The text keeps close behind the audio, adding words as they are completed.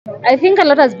I think a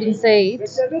lot has been said,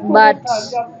 but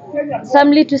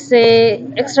somely to say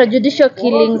extrajudicial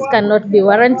killings cannot be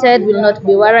warranted, will not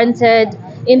be warranted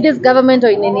in this government or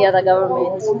in any other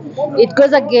government. It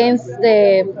goes against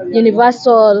the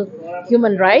universal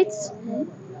human rights.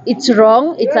 It's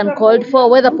wrong, it's uncalled for,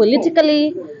 whether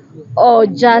politically or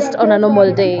just on a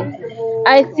normal day.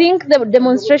 I think the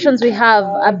demonstrations we have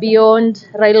are beyond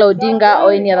Raila Odinga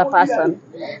or any other person.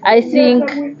 I think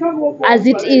as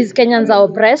it is, Kenyans are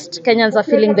oppressed, Kenyans are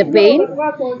feeling the pain,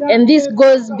 and this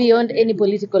goes beyond any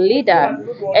political leader.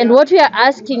 And what we are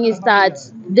asking is that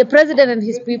the president and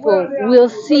his people will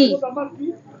see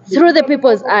through the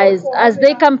people's eyes as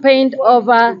they campaigned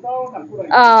over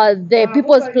the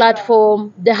people's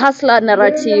platform, the hustler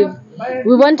narrative.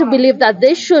 We want to believe that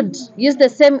they should use the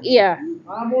same ear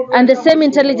and the same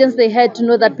intelligence they had to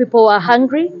know that people were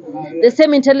hungry, the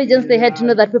same intelligence they had to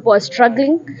know that people are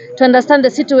struggling, to understand the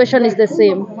situation is the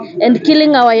same. And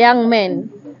killing our young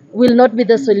men will not be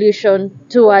the solution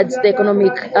towards the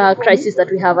economic crisis that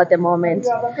we have at the moment.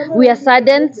 We are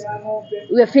saddened.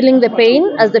 We are feeling the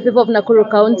pain as the people of Nakuru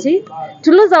County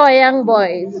to lose our young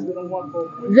boys,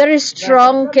 very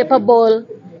strong, capable,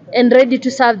 and ready to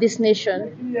serve this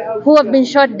nation, who have been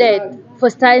shot dead for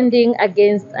standing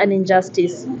against an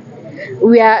injustice.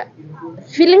 We are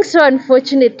feeling so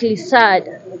unfortunately sad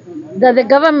that the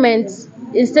government,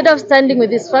 instead of standing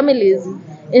with these families,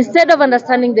 instead of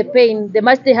understanding the pain, the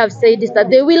much they have said is that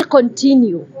they will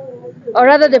continue. Or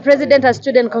rather, the president has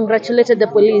stood and congratulated the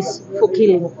police for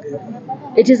killing.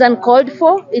 It is uncalled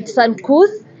for, it's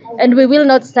uncouth, and we will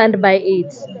not stand by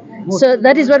it. So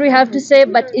that is what we have to say,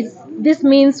 but this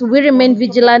means we remain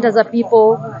vigilant as a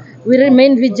people, we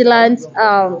remain vigilant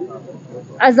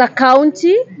as a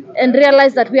county, and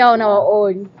realize that we are on our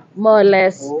own, more or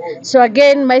less. So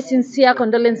again, my sincere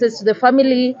condolences to the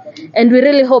family, and we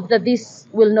really hope that this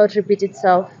will not repeat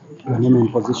itself. Your name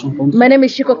and position, please? My name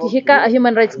is Shiko Kihika, a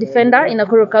human rights defender in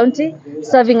Nakuru County,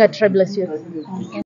 serving at Tribeless Youth.